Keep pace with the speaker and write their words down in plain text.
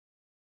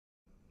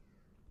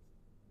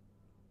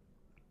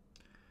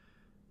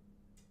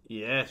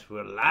Yes,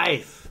 we're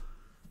live.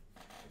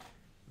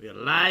 We're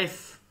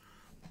live.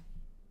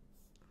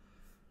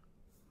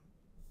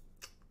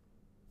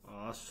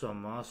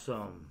 Awesome,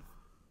 awesome.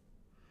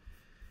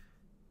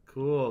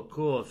 Cool,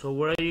 cool. So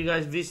where are you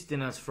guys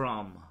visiting us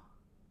from?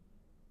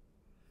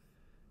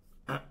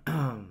 Right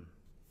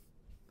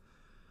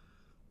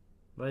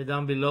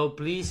down below,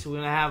 please. We're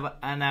gonna have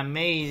an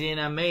amazing,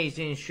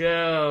 amazing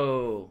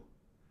show.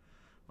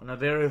 I wanna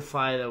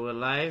verify that we're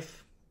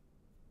live,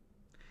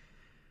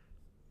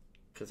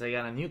 because I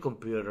got a new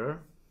computer.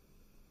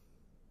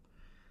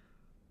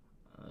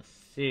 Let's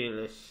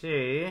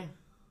see.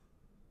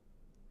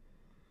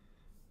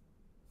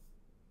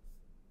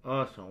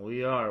 Awesome,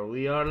 we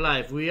are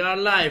live.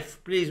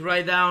 Please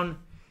write down,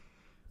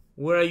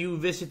 where are you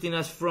visiting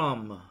us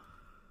from?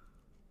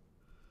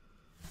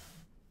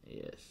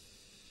 Yes.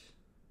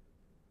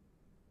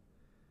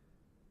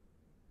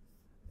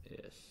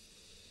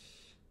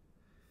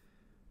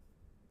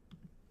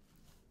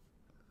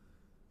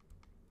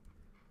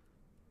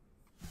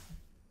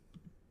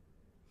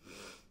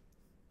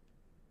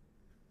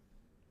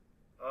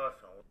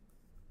 Awesome.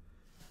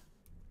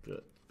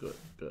 Good.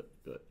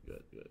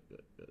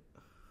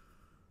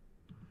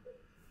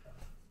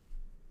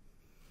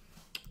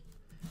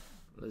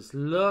 Let's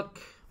look,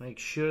 make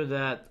sure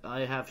that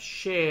I have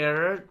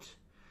shared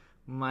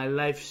my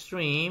live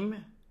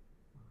stream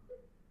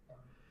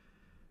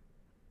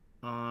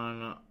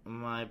on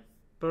my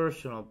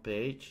personal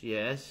page.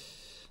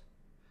 Yes.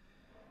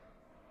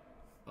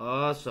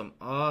 Awesome.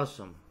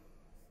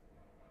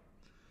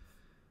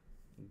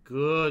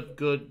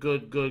 Good.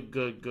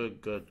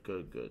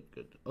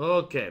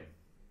 Okay.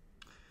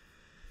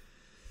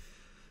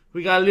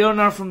 We got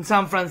Leonard from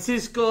San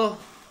Francisco.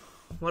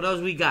 What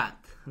else we got?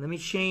 Let me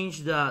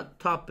change the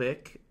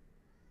topic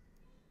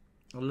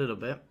a little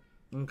bit.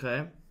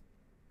 Okay.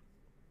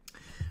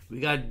 We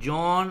got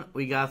John,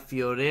 we got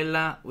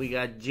Fiorella, we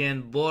got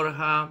Jen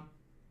Borja.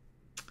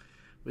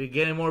 We're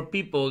getting more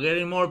people,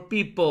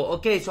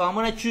 Okay, so I'm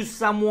gonna choose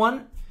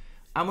someone.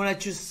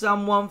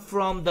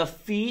 From the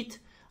feed,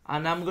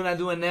 and I'm gonna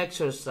do an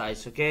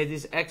exercise. Okay,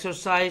 this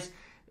exercise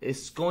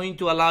is going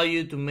to allow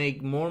you to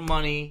make more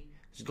money.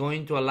 It's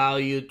going to allow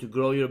you to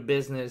grow your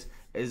business.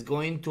 It's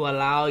going to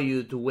allow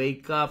you to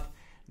wake up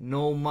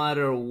no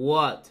matter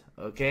what.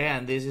 Okay,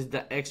 and this is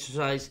the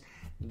exercise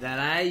that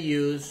I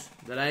use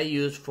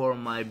for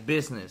my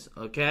business.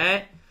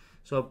 Okay,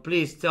 so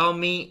please tell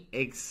me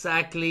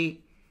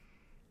exactly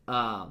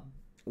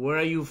where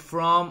are you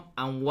from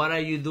and what are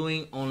you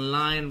doing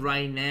online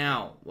right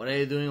now?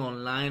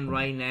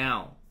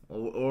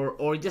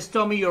 Or just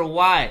tell me your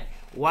why.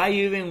 Why are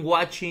you even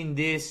watching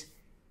this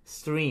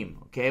stream?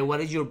 Okay, what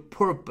is your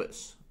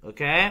purpose,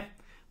 okay,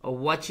 of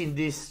watching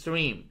this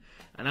stream?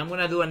 And I'm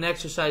gonna do an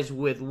exercise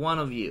with one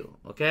of you.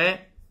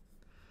 Okay,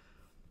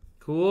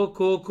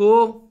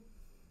 cool.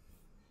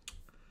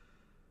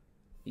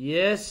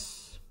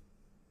 Yes,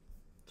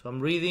 so I'm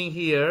reading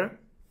here.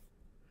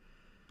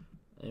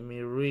 Let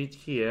me read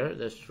here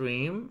the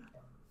stream.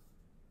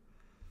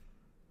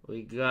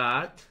 We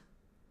got,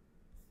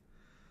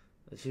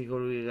 let's see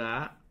what we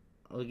got.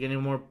 We're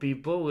getting more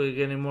people. We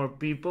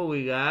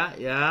got,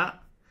 yeah.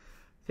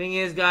 Thing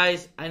is,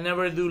 guys, I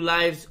never do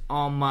lives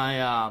on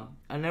my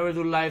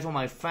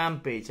fan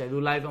page. I do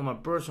live on my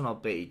personal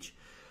page.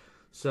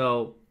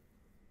 So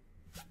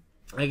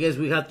I guess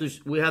we have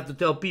to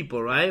tell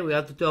people, right? We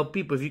have to tell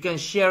people. If you can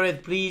share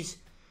it, please.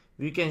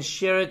 If you can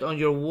share it on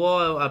your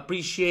wall, I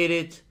appreciate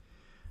it.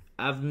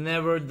 I've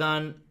never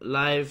done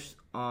lives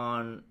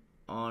on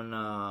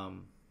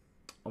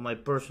my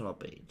personal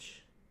page.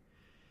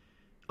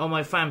 On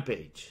my fan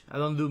page. I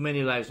don't do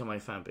many lives on my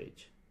fan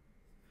page.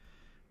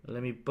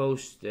 Let me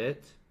post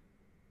it.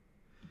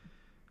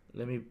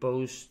 on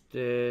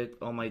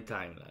my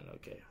timeline.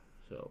 Okay.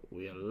 So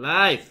we are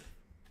live.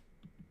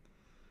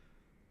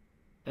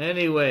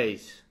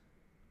 Anyways.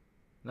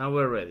 Now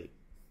we're ready.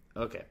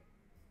 Okay.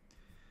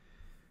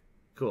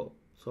 Cool.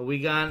 So we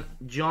got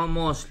John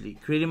Mosley.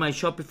 Creating my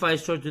Shopify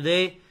store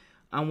today.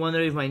 I'm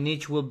wondering if my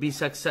niche will be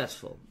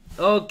successful.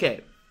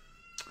 Okay.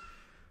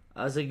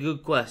 That's a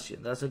good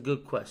question.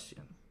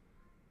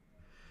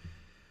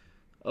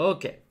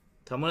 Okay.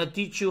 So I'm going to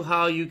teach you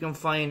how you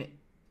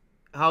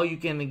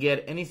can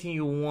get anything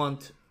you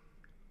want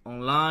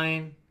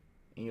online,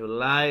 in your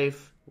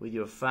life, with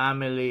your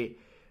family,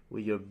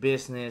 with your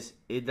business.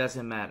 It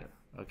doesn't matter.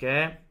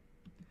 Okay?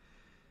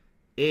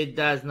 It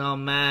does not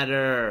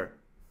matter.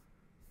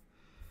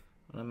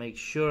 I'm going to make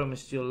sure I'm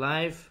still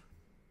live.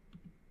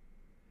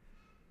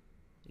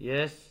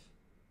 Yes.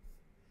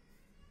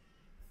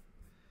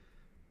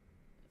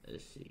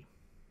 Let's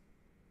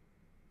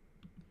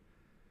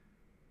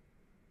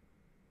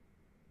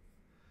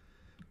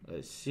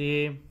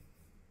see.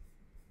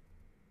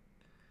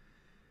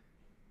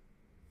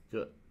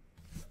 Good.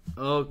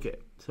 Okay.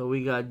 So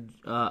we got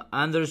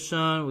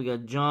Anderson, we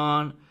got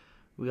John,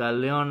 we got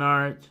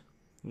Leonard.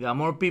 We got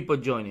more people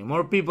joining.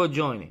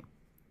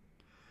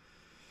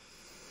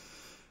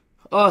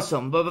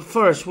 Awesome. But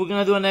first, we're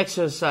going to do an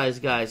exercise,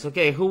 guys.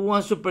 Okay, who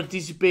wants to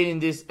participate in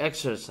this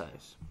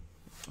exercise?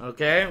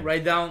 Okay,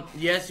 write down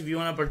yes if you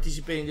want to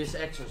participate in this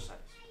exercise.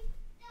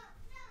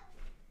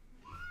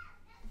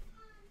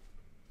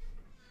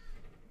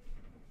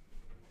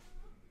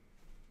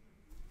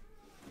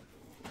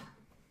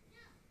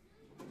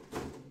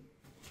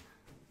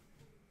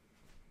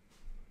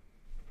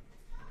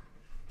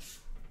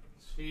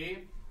 See?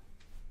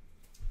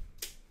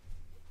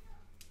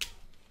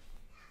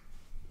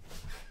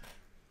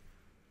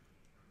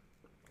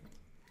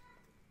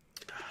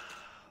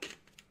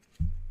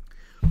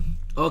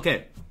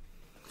 Okay,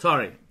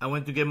 sorry, I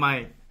went to get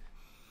my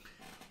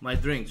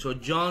drink. So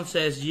John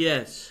says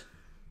yes.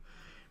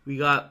 We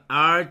got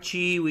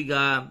Archie, we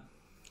got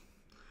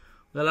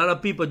a lot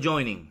of people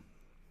joining.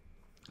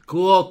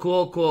 Cool.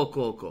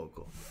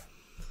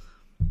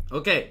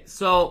 Okay,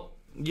 so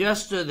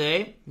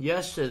yesterday,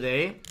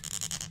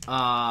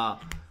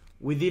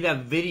 we did a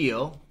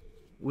video.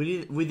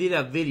 We did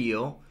a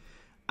video,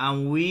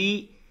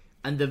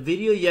 and the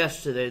video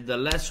yesterday, the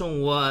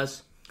lesson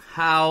was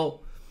how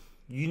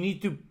you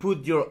need to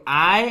put your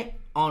eye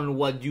on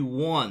what you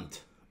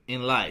want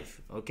in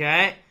life,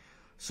 okay?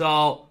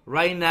 So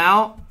right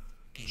now,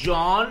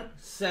 John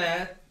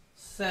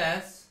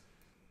says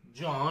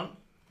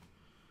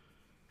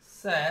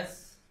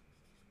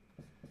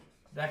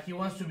that he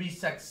wants to be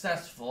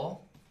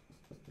successful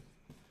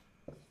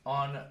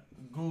on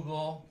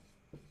Google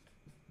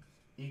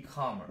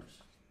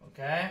e-commerce,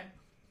 okay?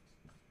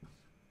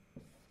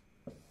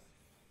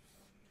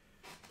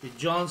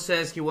 John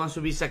says he wants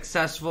to be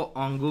successful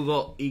on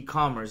Google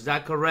e-commerce. Is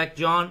that correct,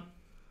 John?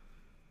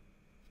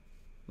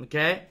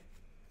 Okay?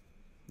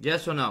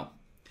 Yes or no?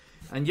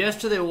 And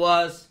yesterday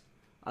was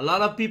a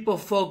lot of people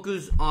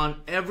focus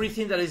on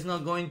everything that is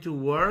not going to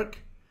work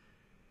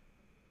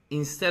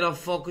instead of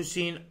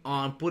focusing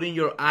on putting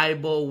your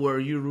eyeball where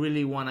you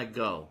really want to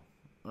go.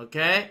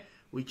 Okay?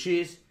 Which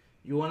is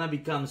you want to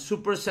become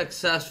super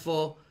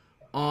successful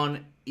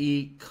on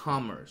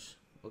e-commerce.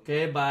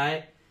 Okay?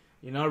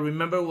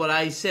 Remember what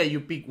I said.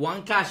 You pick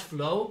one cash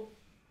flow,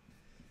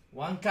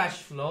 one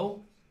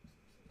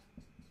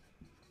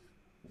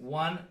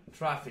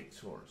traffic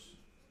source.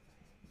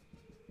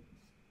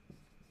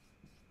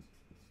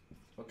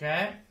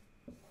 Okay?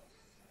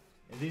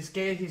 In this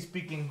case, he's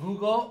picking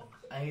Google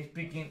and he's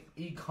picking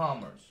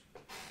e-commerce.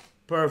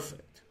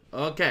 Perfect.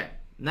 Okay.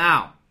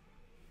 Now.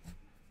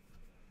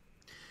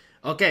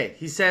 Okay.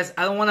 He says,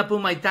 I don't want to put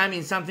my time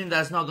in something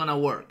that's not going to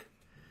work.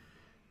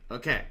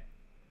 Okay.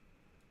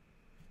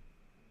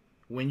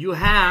 When you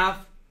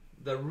have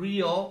the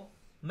real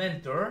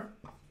mentor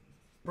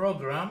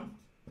program,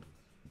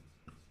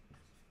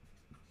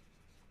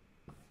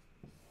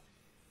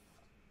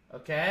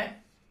 okay,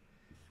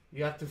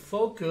 you have to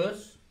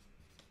focus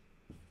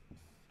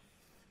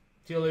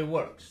till it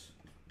works.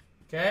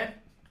 Okay?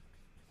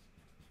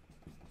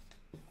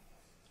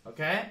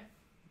 Okay?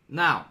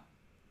 Now,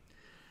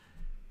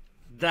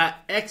 the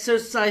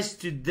exercise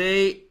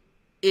today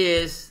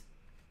is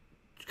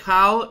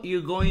how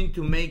you're going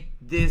to make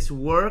this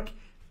work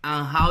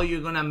and how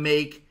you're gonna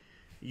make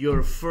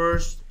your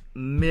first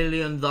 $1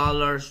 million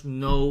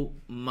no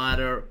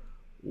matter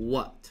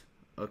what.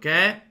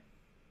 Okay?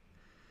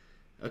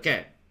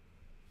 Okay.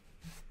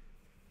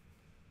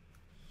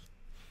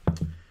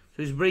 So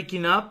it's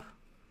breaking up.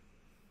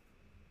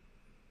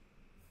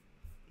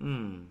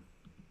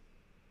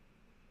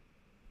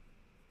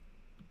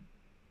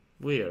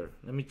 Weird.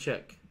 Let me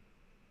check.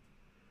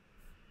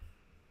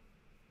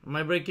 Am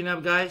I breaking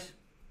up, guys?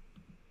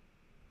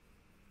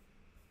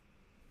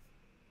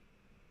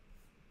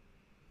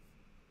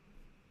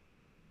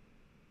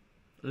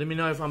 Let me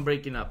know if I'm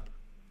breaking up.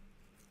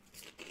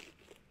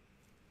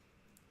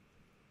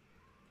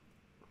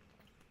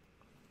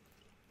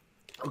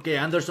 Okay,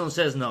 Anderson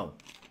says no.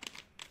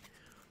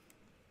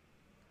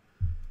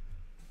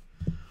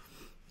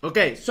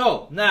 Okay,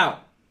 so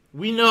now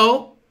we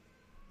know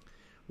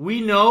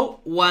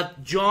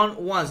what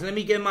John wants. Let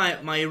me get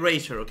my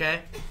eraser,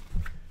 okay?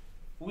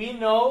 We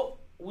know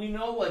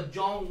what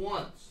John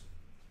wants,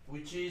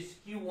 which is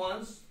he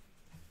wants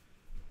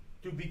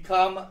to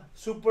become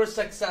super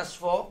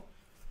successful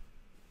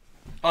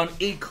on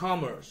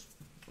e-commerce,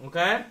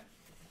 okay?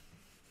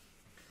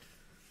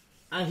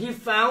 And he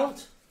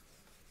found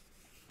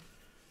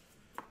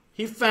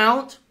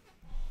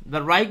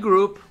the right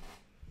group,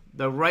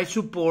 the right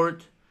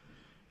support,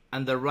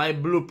 and the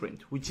right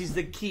blueprint, which is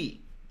the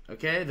key,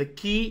 okay? The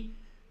key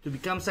to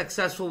become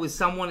successful with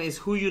someone is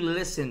who you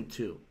listen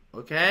to,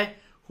 okay?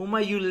 Whom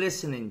are you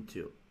listening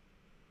to?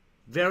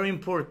 Very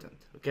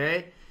important,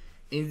 okay?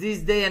 In this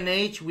day and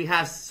age, we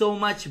have so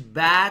much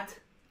bad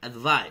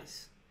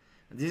advice.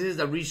 This is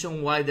the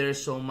reason why there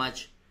is so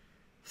much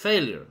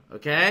failure,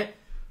 okay?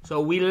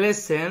 So we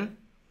listen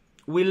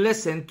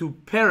to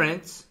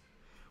parents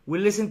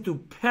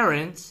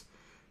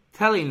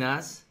telling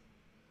us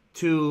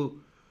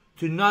to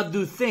not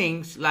do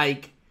things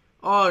like,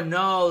 oh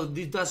no,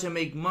 this doesn't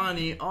make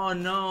money, oh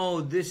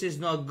no, this is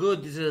not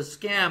good, this is a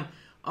scam,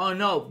 oh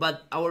no,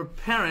 but our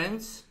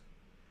parents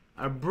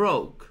are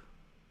broke.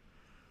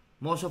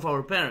 Most of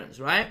our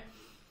parents, right?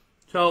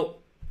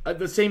 So at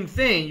the same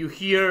thing, you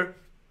hear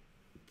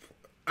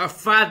a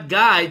fat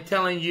guy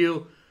telling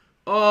you,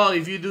 oh,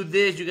 if you do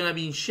this, you're gonna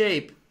be in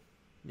shape.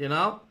 You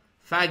know,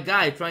 fat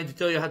guy trying to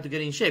tell you how to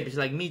get in shape. It's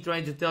like me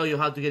trying to tell you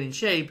how to get in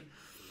shape.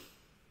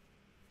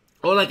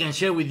 All I can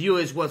share with you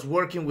is what's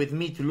working with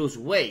me to lose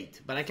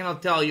weight. But I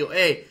cannot tell you,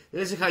 hey,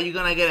 this is how you're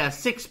gonna get a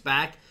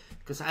six-pack,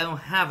 because I don't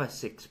have a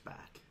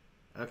six-pack.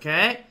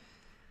 Okay?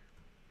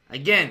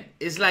 Again,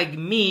 it's like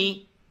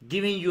me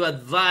giving you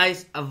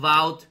advice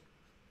about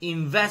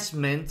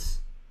investments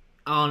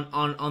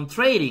on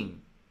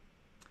trading.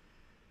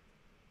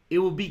 It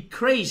will be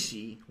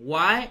crazy.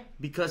 Why?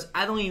 Because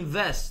I don't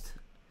invest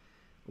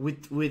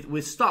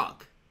with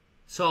stock.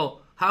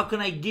 So how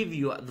can I give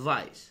you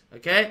advice?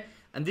 Okay?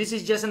 And this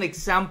is just an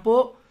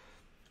example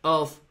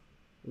of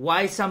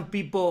why some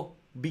people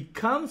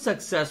become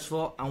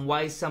successful and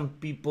why some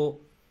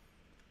people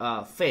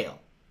fail.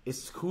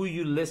 It's who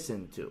you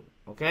listen to.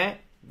 Okay?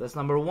 That's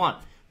number one.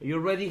 You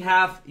already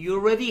have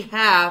your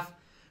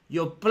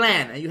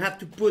plan, and you have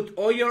to put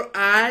all your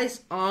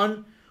eyes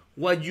on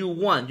what you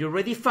want. You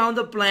already found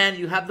the plan,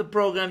 you have the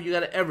program, you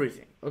got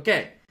everything.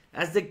 Okay?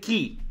 That's the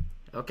key.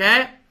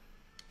 Okay?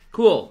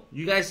 Cool.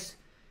 Can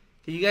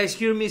you guys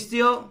hear me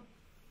still?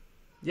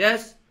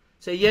 Yes?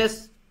 Say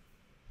yes.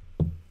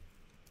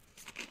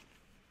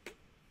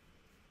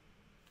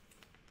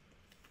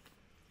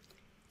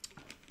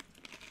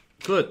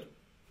 Good.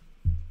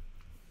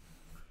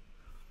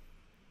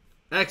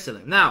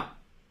 Excellent. Now,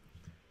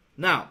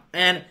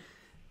 and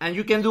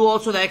you can do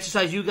also the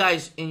exercise you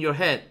guys in your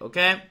head,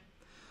 okay?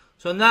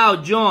 So now,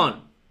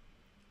 John,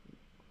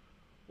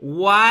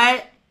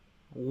 why,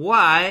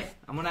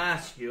 I'm going to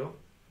ask you,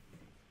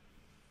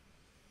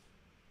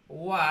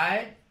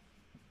 why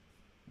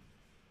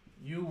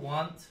you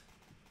want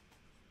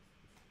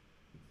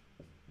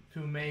to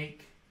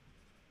make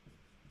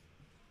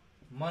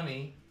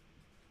money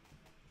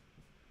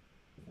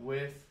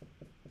with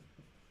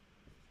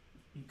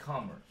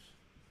e-commerce?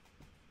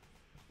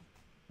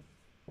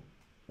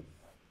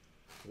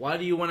 Why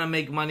do you want to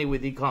make money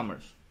with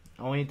e-commerce?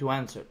 I want you to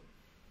answer.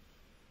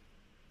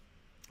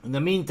 In the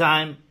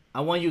meantime,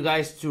 I want you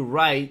guys to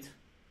write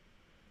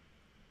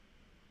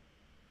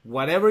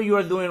whatever you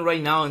are doing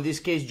right now. In this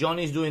case, John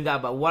is doing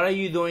that. But what are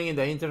you doing in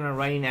the internet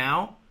right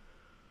now?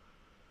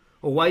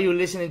 Or why are you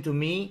listening to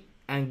me?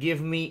 And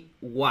give me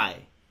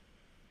why.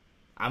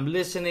 I'm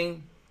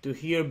listening to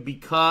hear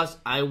because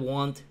I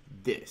want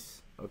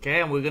this.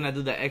 Okay? And we're going to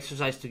do the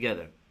exercise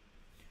together.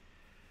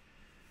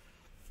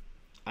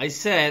 I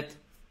said,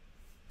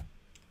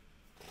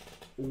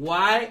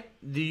 why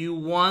do you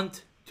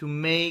want to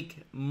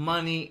make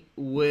money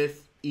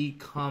with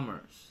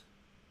e-commerce?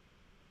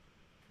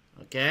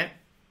 Okay?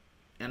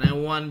 And I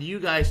want you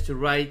guys to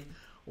write,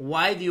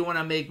 why do you want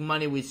to make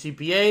money with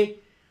CPA?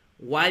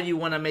 Why do you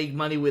want to make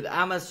money with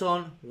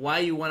Amazon? Why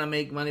you want to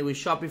make money with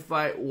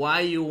Shopify?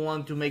 Why you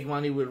want to make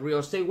money with real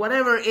estate?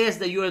 Whatever it is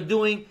that you are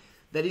doing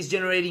that is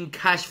generating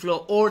cash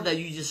flow or that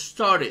you just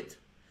started.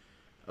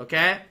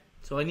 Okay?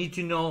 So I need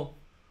to know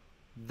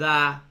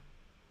the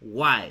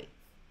why.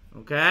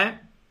 Okay?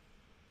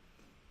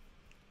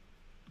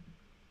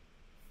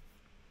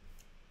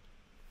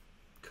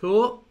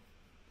 Cool.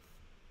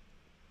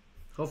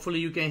 Hopefully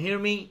you can hear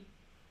me.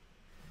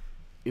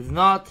 If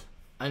not,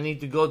 I need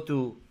to go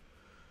to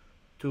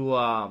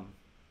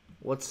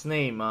what's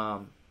name? I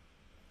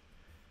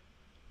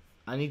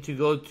need to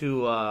go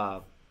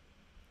to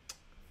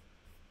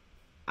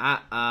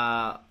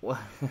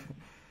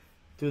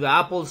to the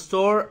Apple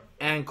Store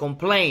and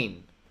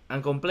complain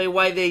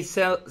why they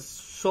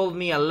sold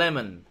me a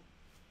lemon.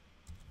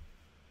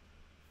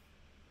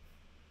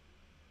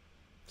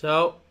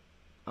 So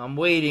I'm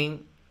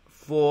waiting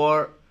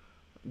for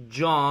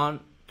John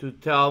to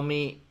tell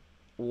me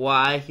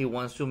why he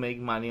wants to make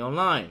money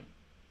online.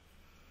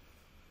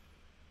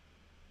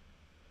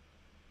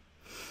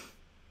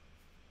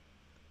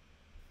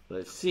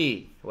 Let's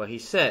see what he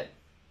said.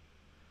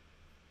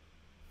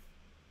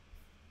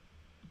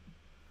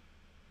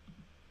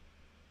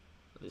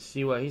 Let's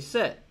see what he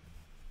said.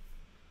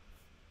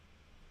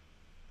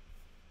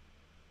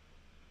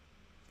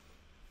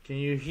 Can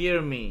you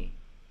hear me?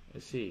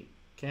 Let's see.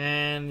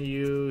 Can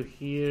you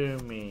hear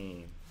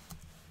me?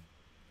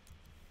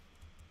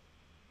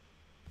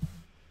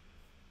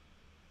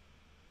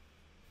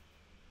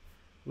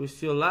 We're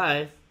still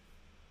live.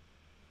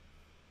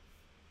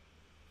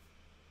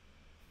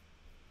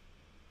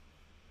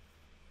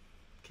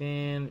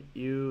 Can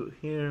you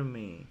hear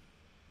me?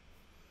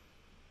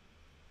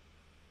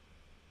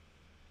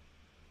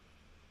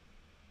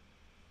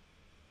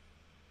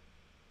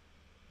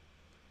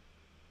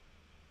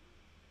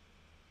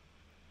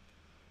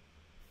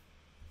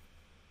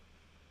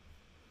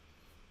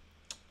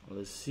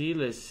 Let's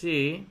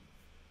see.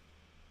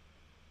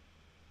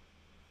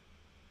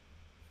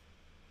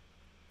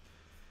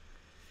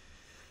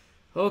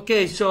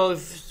 Okay, so if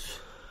it's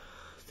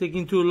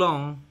taking too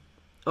long.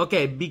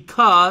 Okay,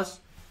 because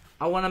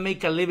I want to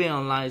make a living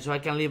online so I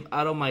can live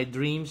out of my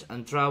dreams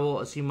and travel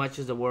as much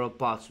as the world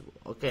possible.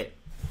 Okay.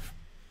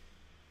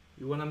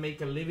 You want to make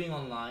a living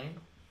online.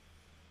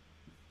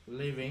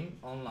 Living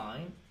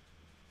online.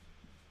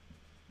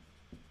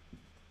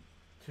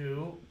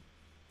 to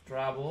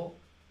travel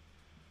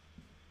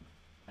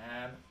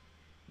and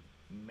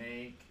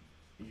make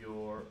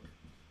your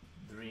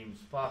dreams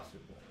possible.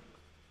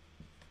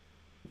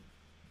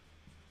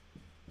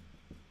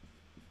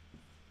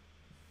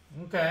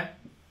 Okay.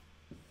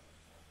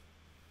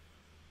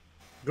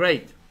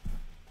 Great.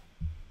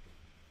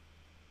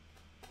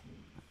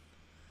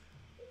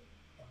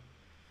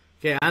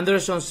 Okay,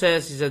 Anderson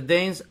says, it's a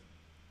dance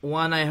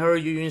one I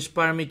heard you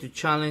inspire me to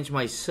challenge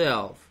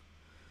myself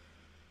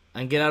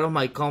and get out of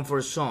my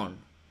comfort zone.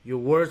 Your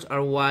words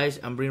are wise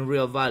and bring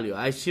real value.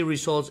 I see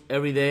results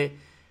every day,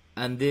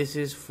 and this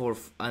is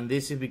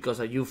because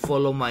you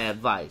follow my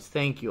advice.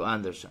 Thank you,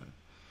 Anderson.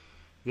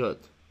 Good.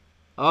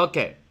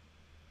 Okay.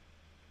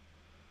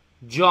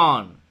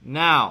 John,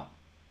 now,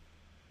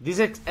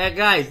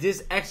 guys,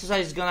 this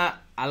exercise is gonna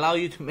allow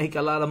you to make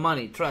a lot of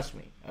money. Trust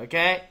me.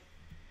 Okay.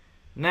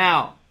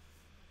 Now,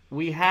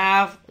 we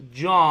have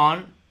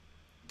John.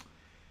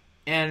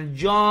 And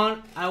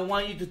John, I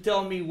want you to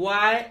tell me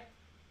why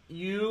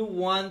you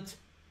want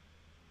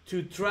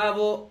to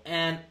travel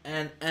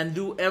and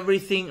do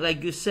everything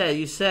like you said.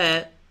 You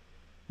said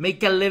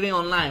make a living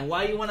online.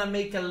 Why you want to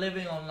make a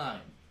living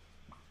online?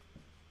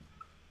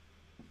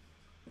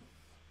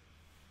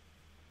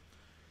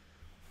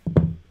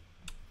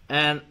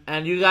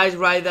 And you guys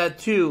write that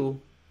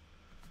too.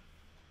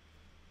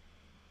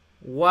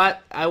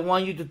 What I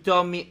want you to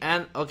tell me,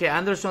 and okay,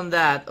 Anderson,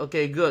 that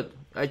okay, good.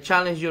 I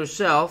challenge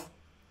yourself.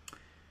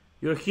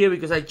 You're here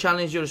because I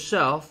challenge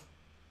yourself,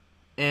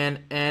 and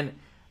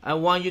I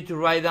want you to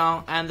write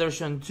down,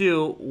 Anderson,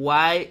 too,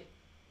 why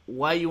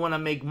you want to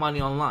make money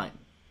online.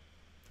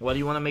 Why do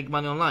you want to make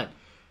money online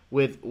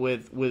with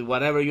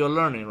whatever you're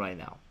learning right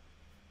now?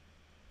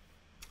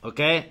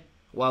 Okay,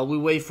 while we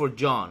wait for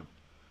John.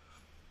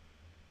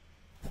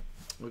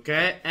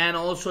 Okay, and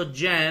also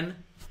Jen,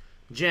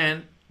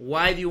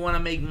 why do you want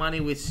to make money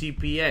with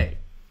CPA?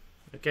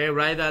 Okay,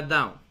 write that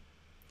down.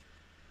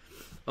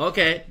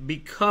 Okay,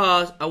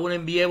 because I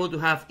wouldn't be able to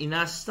have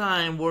enough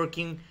time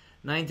working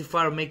 9 to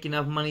 5, make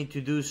enough money to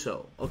do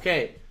so.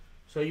 Okay,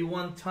 so you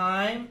want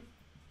time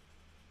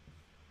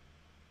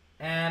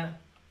and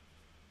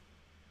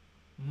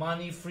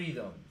money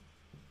freedom,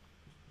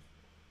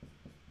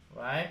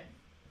 right?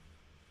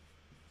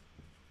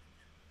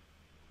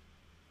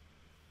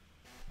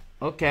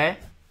 Okay.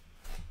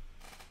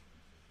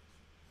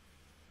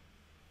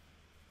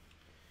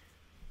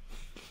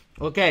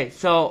 Okay,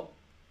 so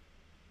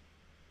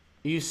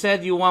you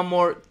said you want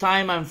more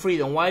time and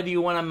freedom. Why do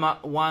you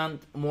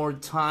want more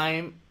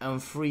time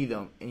and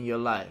freedom in your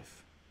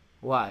life?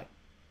 Why?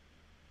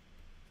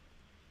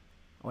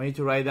 I want you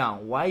to write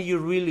down why you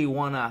really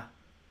want to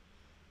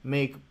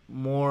make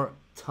more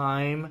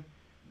time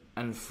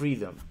and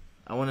freedom.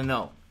 I want to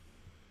know.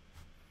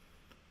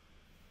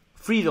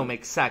 Freedom,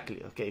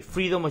 exactly. Okay,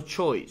 freedom of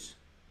choice.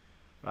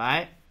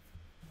 Right?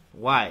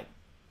 Why?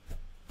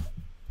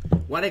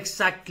 What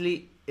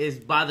exactly is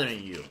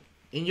bothering you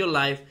in your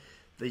life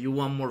that you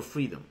want more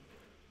freedom?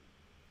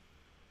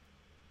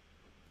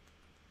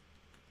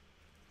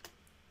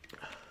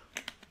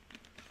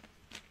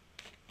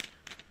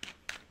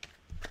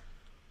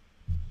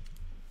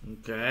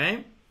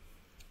 Okay.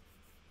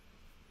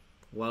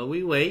 While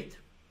we wait,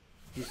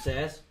 he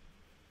says,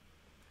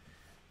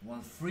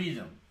 want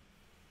freedom.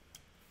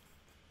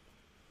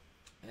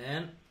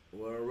 And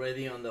we're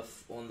already on the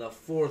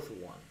fourth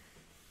one.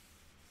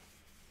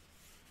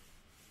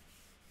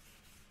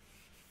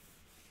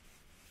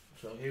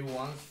 So he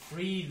wants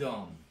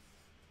freedom.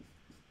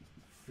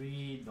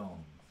 Freedom.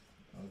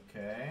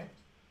 Okay.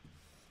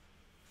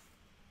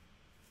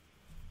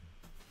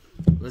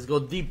 Let's go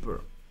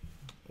deeper.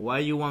 Why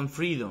you want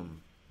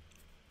freedom?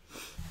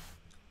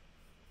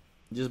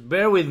 Just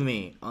bear with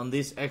me on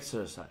this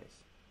exercise.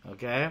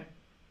 Okay?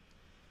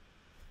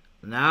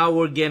 Now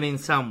we're getting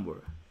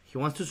somewhere. He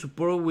wants to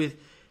support with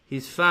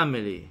his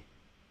family.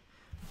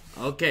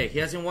 Okay, he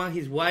doesn't want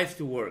his wife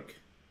to work.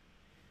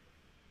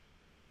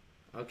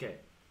 Okay.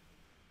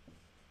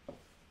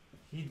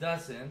 He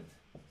doesn't.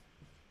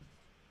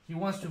 He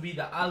wants to be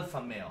the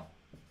alpha male.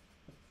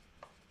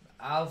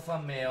 The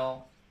alpha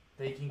male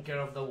taking care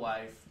of the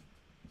wife.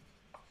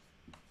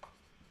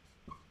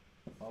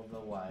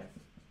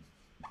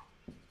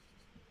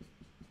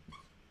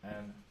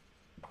 And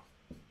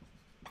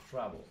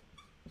travel.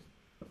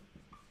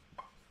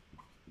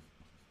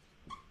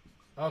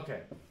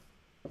 Okay.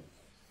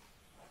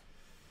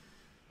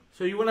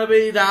 So you want to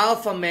be the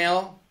alpha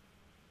male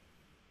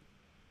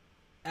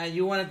and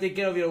you want to take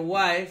care of your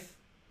wife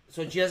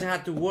so she doesn't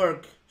have to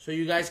work, so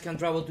you guys can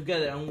travel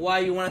together. And why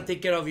you want to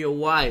take care of your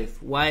wife?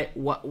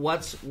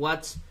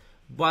 What's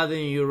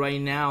bothering you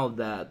right now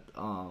that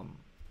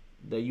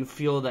that you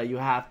feel that you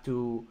have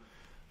to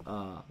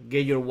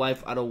get your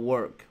wife out of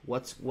work?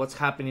 What's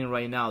happening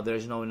right now?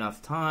 There's not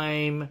enough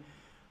time.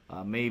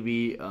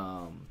 Maybe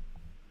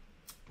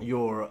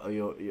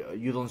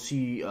you don't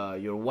see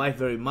your wife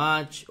very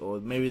much, or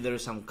maybe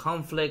there's some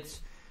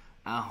conflicts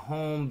at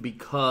home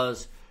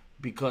because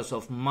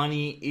of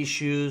money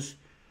issues.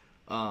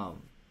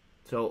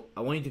 So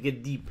I want you to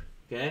get deep.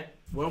 Okay?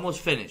 We're almost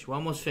finished. We're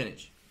almost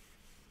finished.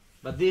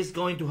 But this is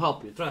going to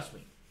help you. Trust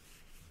me.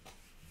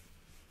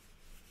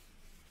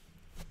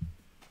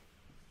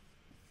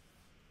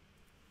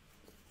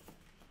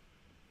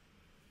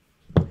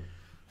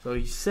 So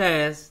he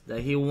says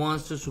that he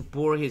wants to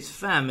support his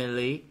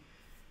family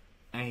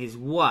and his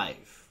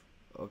wife.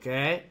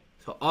 Okay?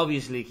 So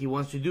obviously he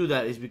wants to do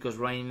that is because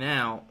right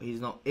now he's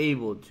not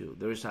able to.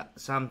 There's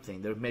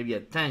something. There may be a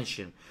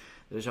tension.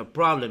 There's a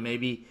problem.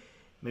 Maybe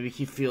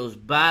he feels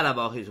bad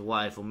about his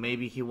wife, or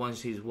maybe he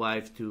wants his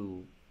wife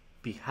to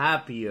be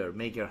happier,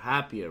 make her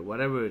happier,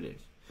 whatever it is.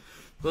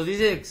 So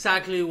this is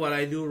exactly what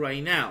I do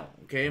right now.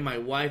 Okay? My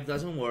wife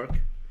doesn't work.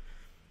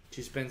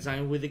 She spends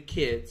time with the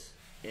kids,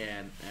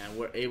 and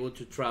we're able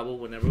to travel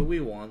whenever we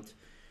want,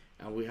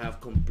 and we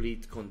have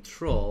complete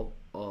control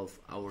of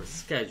our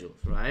schedules,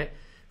 right?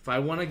 If I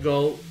want to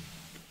go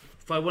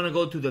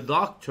to the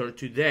doctor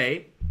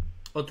today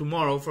or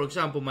tomorrow, for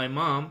example, my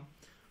mom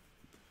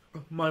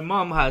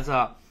has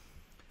a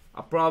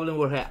problem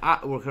with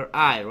her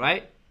eye,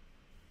 right?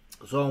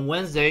 So on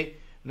Wednesday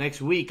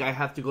next week, I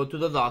have to go to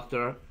the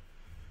doctor,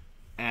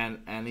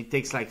 and it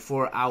takes like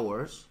 4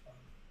 hours,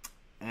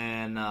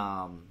 and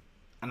I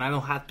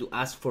don't have to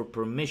ask for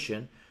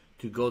permission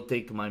to go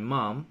take my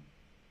mom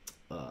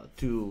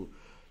to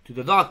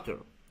the doctor.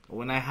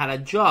 When I had a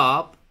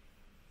job,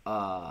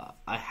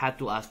 I had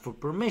to ask for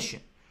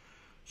permission.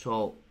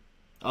 So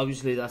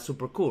obviously that's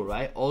super cool,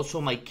 right?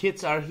 Also, my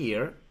kids are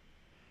here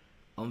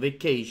on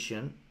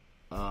vacation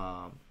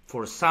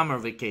for summer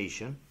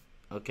vacation,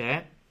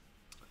 okay?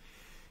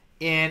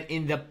 And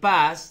in the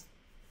past,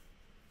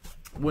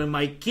 when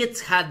my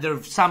kids had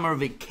their summer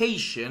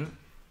vacation,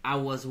 I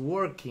was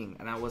working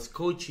and I was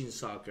coaching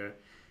soccer,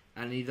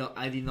 and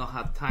I did not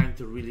have time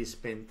to really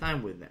spend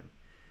time with them,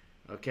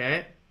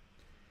 okay?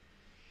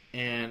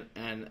 And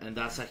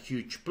that's a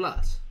huge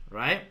plus,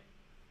 right?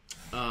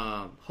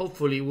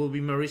 Hopefully we'll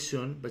be married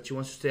soon, but she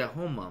wants to stay at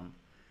home mom.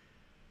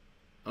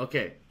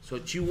 Okay, so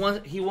he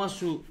wants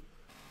to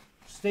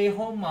stay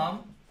home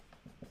mom.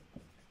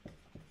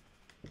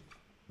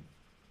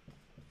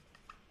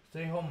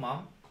 Stay home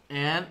mom,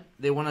 and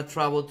they want to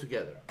travel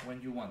together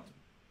when you want to.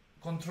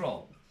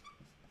 Control.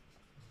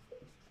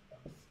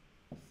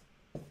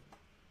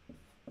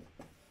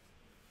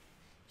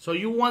 So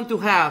you want to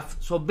have,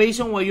 so based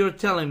on what you're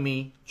telling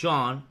me,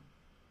 John,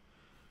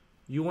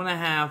 you want to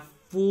have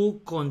full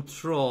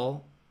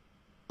control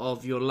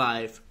of your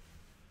life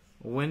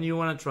when you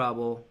want to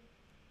travel,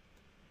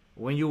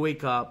 when you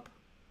wake up,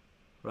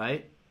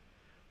 right?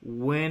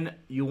 When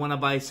you want to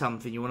buy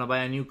something, you want to buy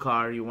a new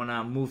car, you want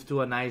to move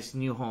to a nice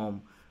new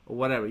home, or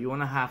whatever. You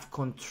want to have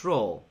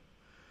control,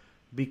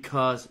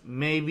 because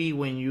maybe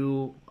when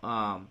you,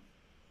 because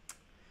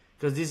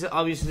this is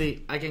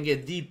obviously, I can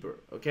get deeper,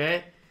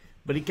 okay?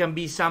 But it can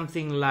be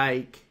something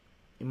like,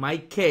 in my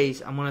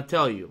case, I'm going to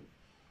tell you,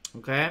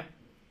 okay?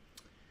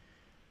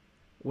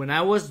 When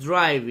I was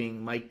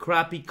driving my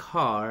crappy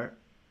car,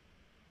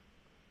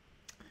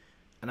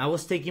 and I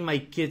was taking my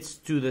kids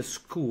to the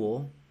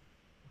school,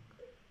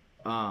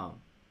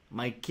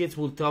 my kids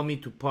will tell me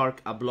to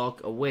park a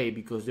block away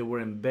because they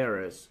were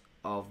embarrassed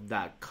of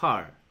that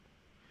car,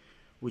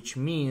 which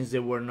means they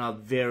were not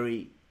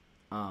very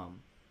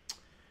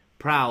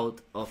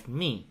proud of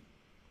me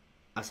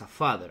as a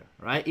father,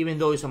 right? Even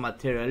though it's a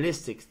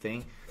materialistic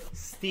thing,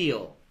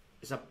 still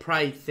it's a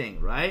pride thing,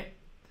 right?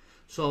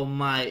 So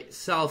my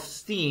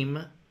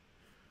self-esteem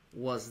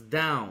was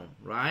down,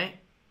 right?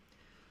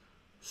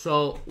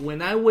 So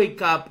when I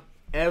wake up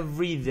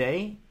every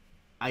day,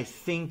 I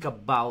think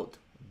about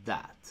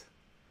that.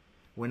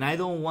 When I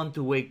don't want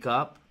to wake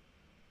up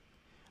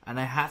and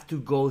I have to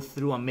go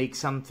through and make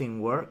something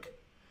work,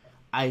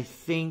 I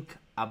think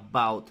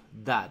about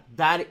that.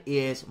 That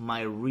is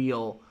my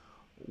real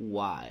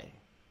why.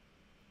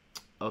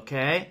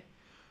 Okay?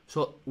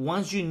 So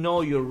once you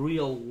know your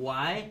real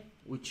why,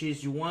 which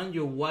is you want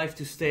your wife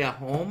to stay at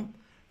home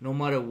no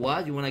matter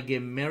what, you want to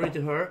get married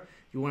to her,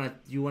 you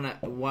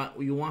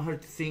want her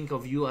to think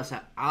of you as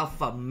an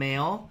alpha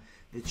male,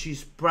 that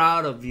she's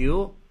proud of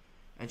you,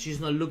 and she's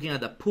not looking at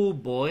the pool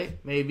boy,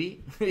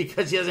 maybe,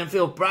 because she doesn't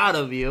feel proud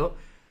of you.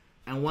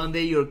 And one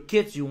day your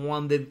kids, you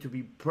want them to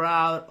be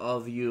proud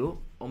of you,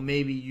 or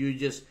maybe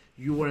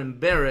you were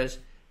embarrassed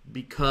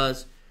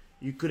because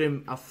you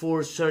couldn't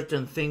afford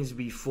certain things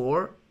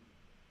before.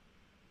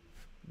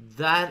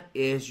 That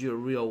is your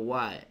real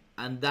why.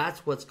 And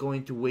that's what's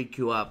going to wake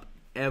you up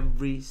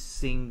every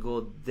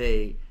single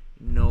day,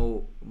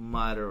 no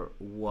matter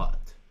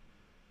what.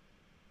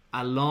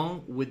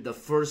 Along with the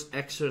first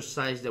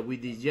exercise that we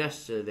did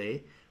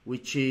yesterday,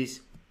 which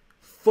is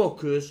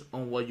focus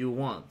on what you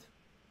want.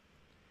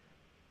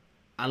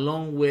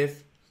 Along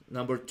with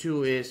number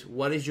 2 is,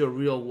 what is your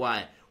real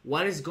why?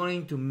 What is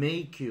going to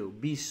make you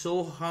be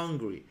so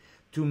hungry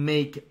to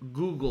make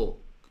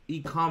Google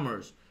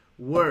e-commerce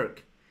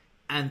work,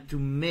 and to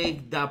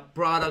make that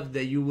product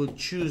that you will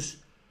choose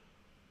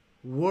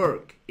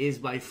work, is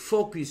by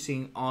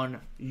focusing on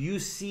you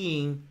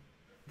seeing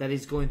that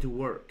it's going to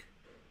work.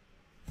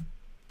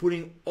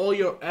 Putting all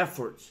your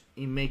efforts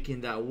in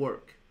making that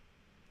work.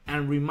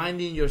 and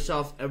reminding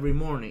yourself every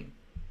morning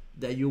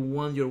that you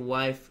want your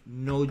wife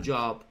no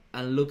job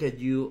and look at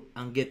you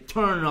and get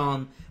turned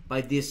on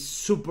by this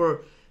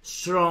super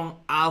strong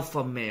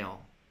alpha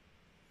male.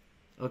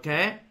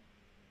 Okay?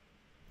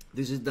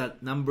 This is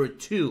that number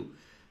 2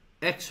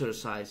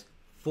 exercise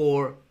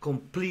for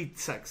complete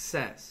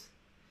success.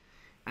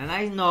 And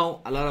I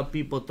know a lot of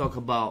people talk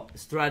about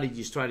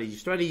strategy.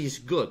 Strategy is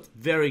good,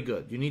 very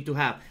good. You need to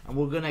have, and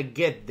we're gonna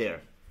get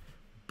there.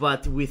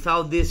 But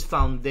without this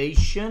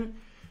foundation,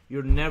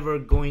 you're never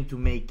going to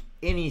make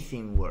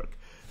anything work.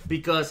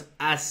 Because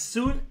as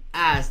soon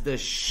as the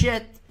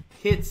shit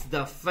hits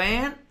the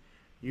fan,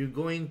 you're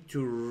going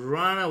to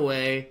run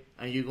away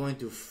and you're going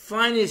to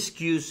find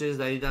excuses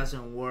that it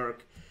doesn't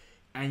work,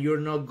 and you're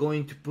not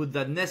going to put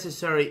the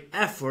necessary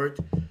effort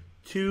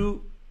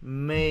to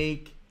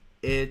make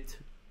it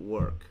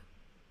work.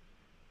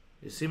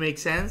 You see, make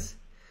sense?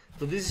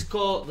 So this is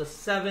called the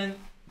 7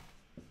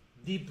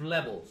 deep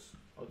levels,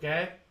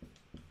 okay?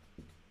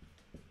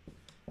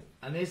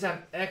 And it's an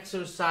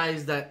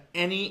exercise that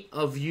any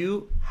of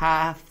you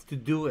have to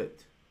do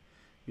it.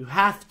 You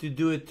have to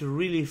do it to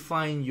really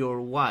find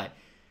your why.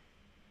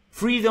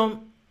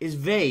 Freedom is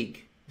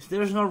vague.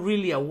 There's not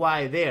really a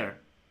why there.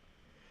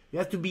 You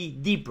have to be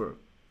deeper.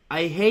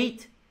 I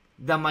hate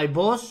that my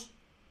boss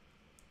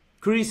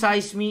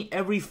criticizes me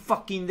every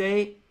fucking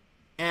day,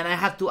 and I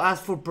have to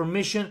ask for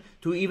permission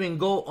to even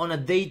go on a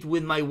date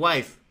with my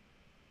wife.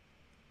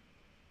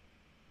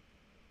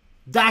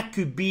 That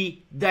could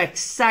be the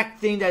exact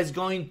thing that's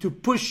going to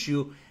push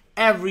you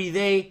every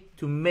day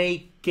to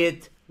make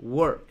it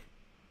work.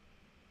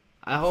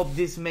 I hope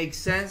this makes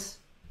sense.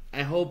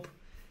 I hope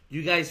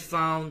you guys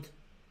found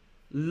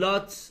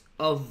lots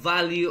of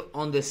value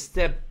on the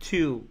step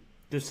 2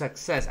 to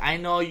success. I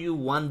know you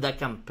want the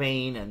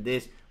campaign and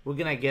this. We're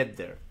gonna get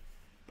there.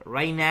 But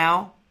right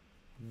now,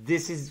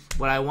 this is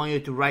what I want you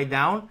to write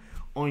down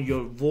on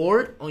your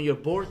board. On your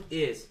board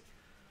is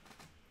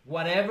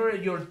whatever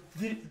your,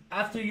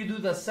 after you do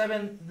the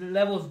 7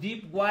 levels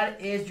deep,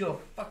 what is your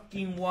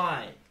fucking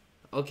why?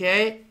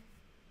 Okay?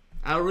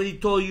 I already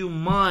told you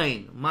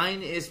mine.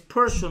 Mine is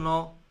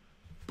personal,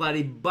 but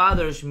it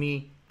bothers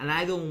me, and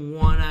I don't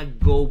wanna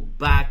go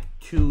back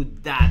to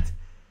that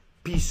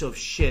piece of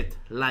shit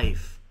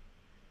life.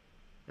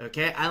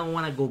 Okay? I don't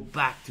wanna go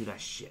back to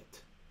that shit.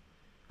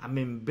 I'm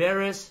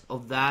embarrassed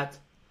of that,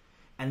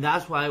 and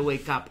that's why I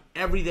wake up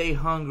every day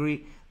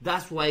hungry.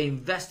 That's why I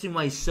invest in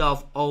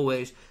myself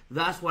always.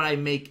 That's why I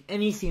make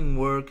anything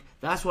work.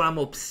 That's why I'm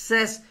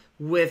obsessed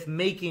with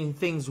making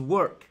things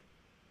work.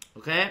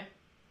 Okay?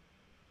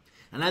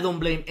 And I don't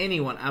blame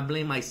anyone. I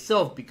blame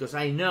myself, because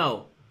I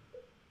know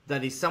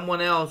that if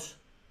someone else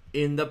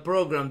in the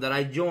program that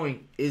I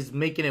joined is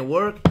making it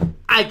work,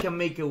 I can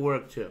make it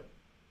work too.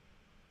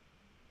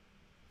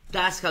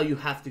 That's how you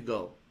have to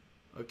go.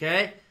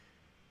 Okay?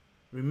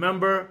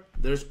 Remember,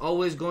 there's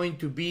always going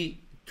to be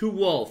 2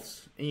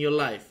 wolves in your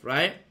life,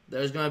 right?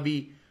 There's going to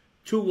be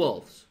 2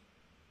 wolves.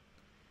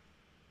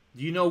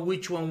 Do you know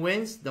which one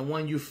wins? The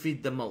one you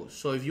feed the most.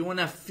 So if you want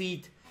to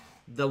feed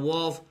the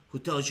wolf who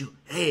tells you,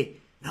 hey,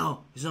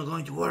 no, it's not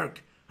going to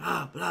work,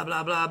 blah, blah,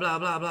 blah, blah, blah,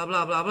 blah, blah,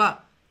 blah, blah,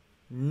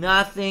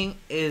 nothing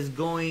is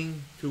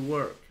going to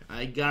work.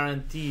 I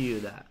guarantee you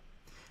that.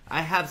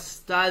 I have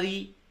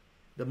studied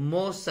the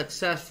most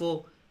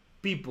successful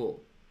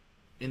people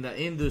in the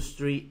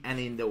industry and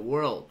in the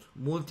world,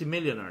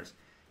 multimillionaires,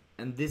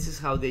 and this is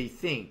how they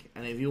think.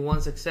 And if you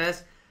want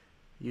success,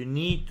 you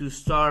need to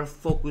start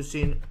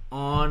focusing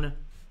on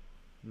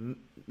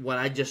what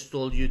I just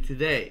told you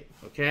today.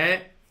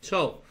 Okay?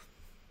 So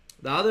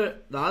the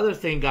other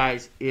thing,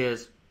 guys,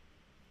 is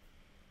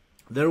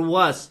there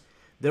was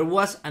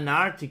an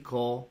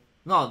article.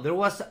 No, there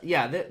was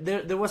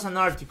an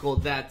article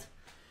that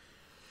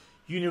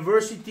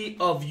University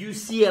of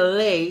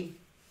UCLA,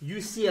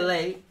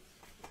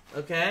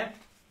 okay?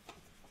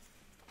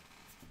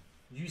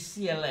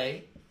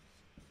 UCLA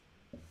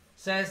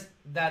says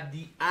that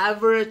the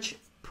average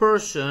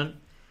person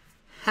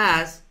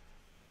has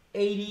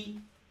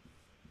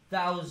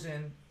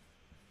 80,000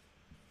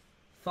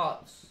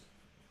 thoughts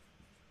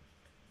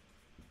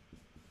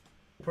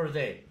per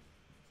day.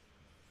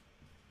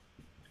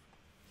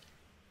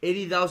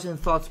 80,000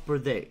 thoughts per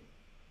day.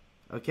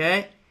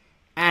 Okay?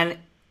 And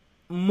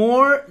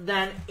more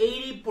than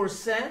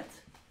 80%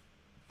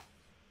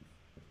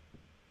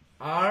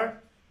 are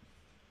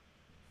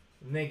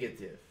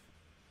negative.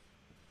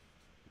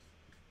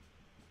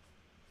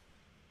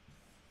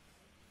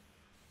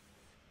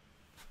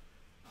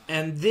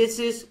 And this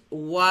is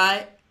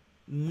why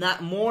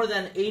not more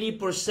than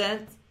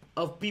 80%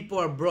 of people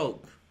are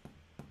broke.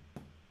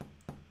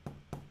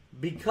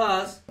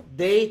 Because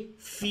they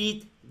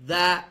feed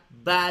that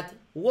bad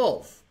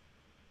wolf.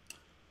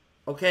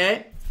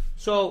 Okay?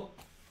 So,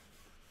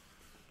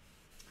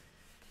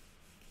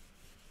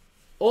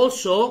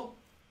 also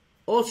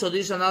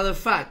this is another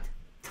fact.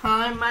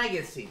 Time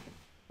magazine.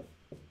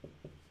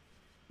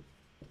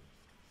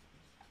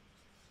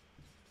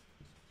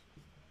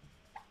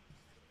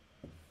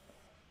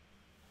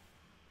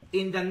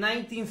 In the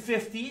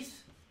 1950s,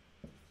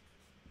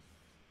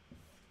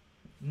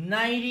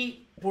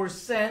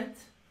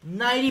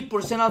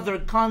 90% of their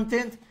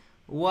content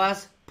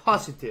was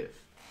positive.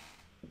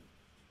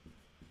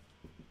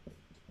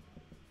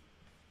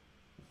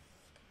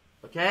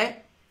 Okay?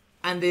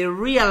 And they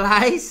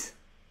realize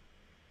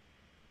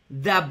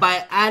that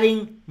by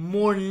adding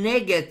more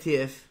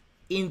negative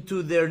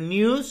into their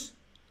news,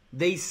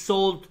 they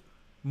sold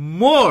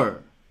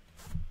more.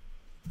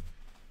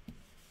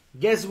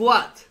 Guess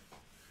what?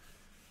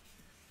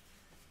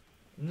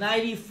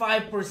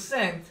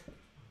 95%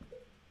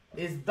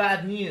 is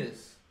bad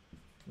news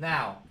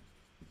now.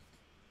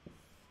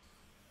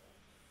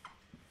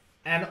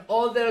 And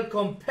all their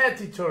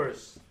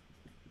competitors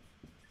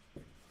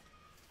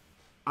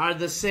are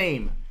the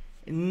same.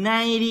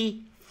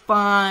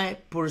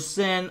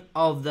 95%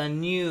 of the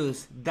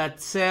news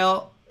that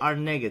sell are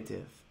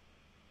negative.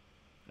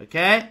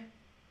 Okay?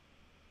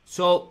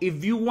 So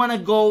if you want to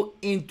go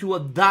into a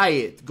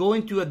diet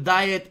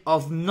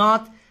of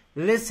not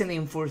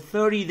listening for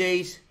 30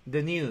 days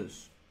the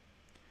news.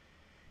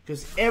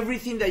 Because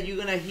everything that you're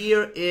going to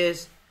hear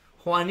is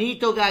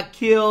Juanito got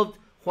killed,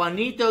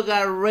 Juanito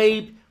got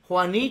raped,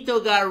 Juanito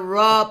got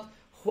robbed,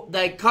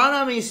 the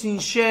economy is in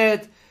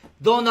shit,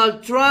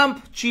 Donald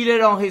Trump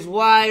cheated on his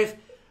wife,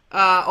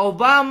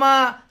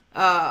 Obama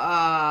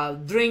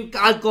drink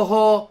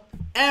alcohol.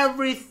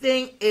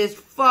 Everything is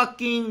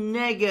fucking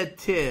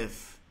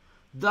negative.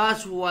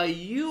 That's why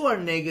you are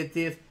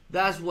negative.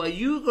 That's why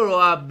you grow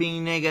up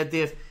being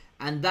negative.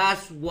 And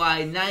that's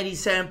why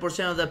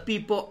 97% of the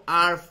people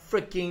are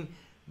freaking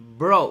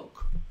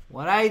broke.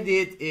 What I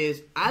did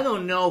is, I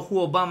don't know who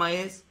Obama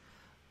is.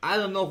 I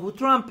don't know who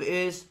Trump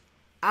is.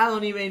 I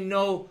don't even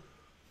know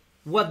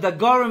what the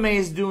government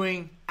is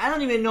doing. I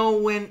don't even know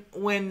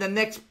when the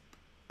next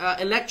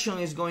election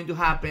is going to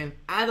happen.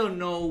 I don't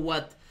know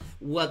what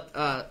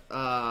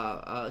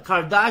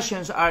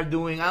Kardashians are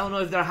doing. I don't know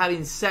if they're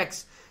having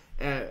sex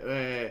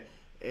in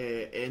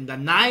the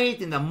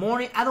night, in the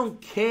morning. I don't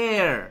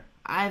care.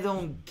 I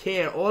don't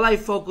care. All I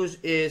focus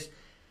is,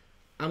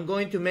 I'm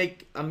going to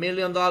make $1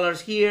 million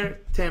here,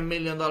 $10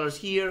 million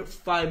here,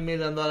 $5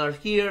 million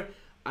here.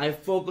 I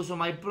focus on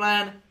my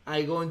plan.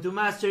 I go into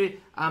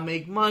mastery. I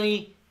make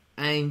money.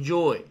 I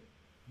enjoy.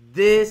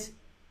 This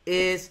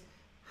is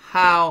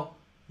how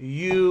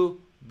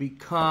you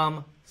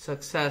become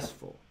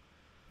successful.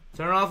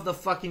 Turn off the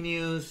fucking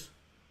news.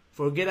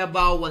 Forget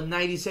about what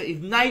 97. If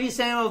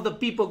 97% of the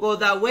people go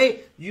that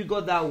way, you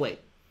go that way.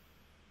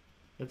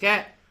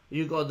 Okay?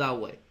 You go that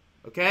way.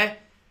 Okay?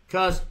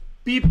 Because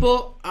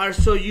people are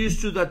so used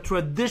to the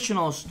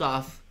traditional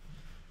stuff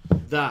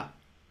that,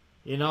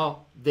 you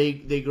know,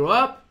 they grow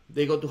up,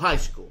 they go to high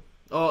school.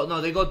 Oh,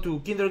 no, they go to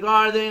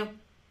kindergarten,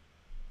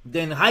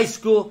 then high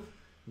school,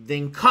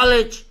 then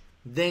college,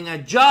 then a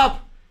job,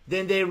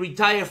 then they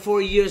retire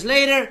 4 years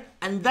later,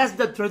 and that's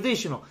the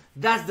traditional.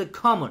 That's the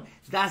common.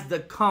 That's the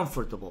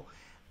comfortable.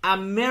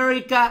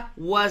 America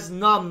was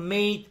not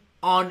made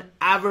on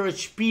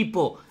average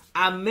people.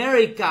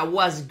 America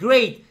was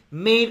great,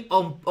 made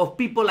of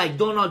people like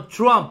Donald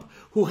Trump,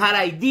 who had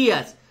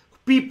ideas,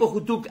 people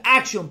who took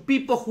action,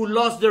 people who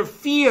lost their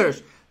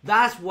fears.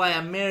 That's why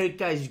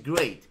America is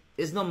great.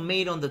 It's not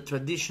made on the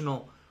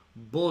traditional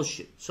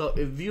bullshit. So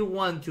if you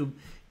want to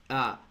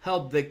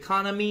help the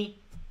economy,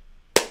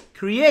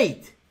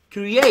 create,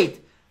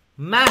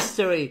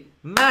 mastery,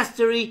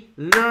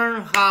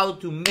 learn how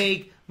to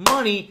make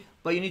money,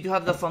 but you need to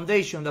have the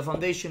foundation. The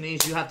foundation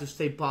is you have to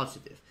stay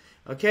positive.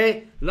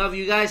 Okay? Love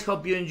you guys.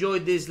 Hope you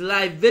enjoyed this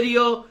live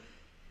video.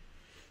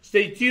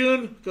 Stay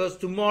tuned, because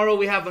tomorrow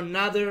we have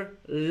another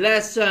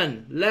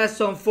lesson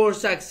for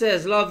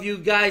success. Love you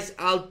guys.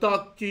 I'll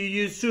talk to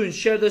you soon.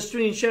 Share the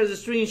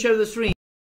stream.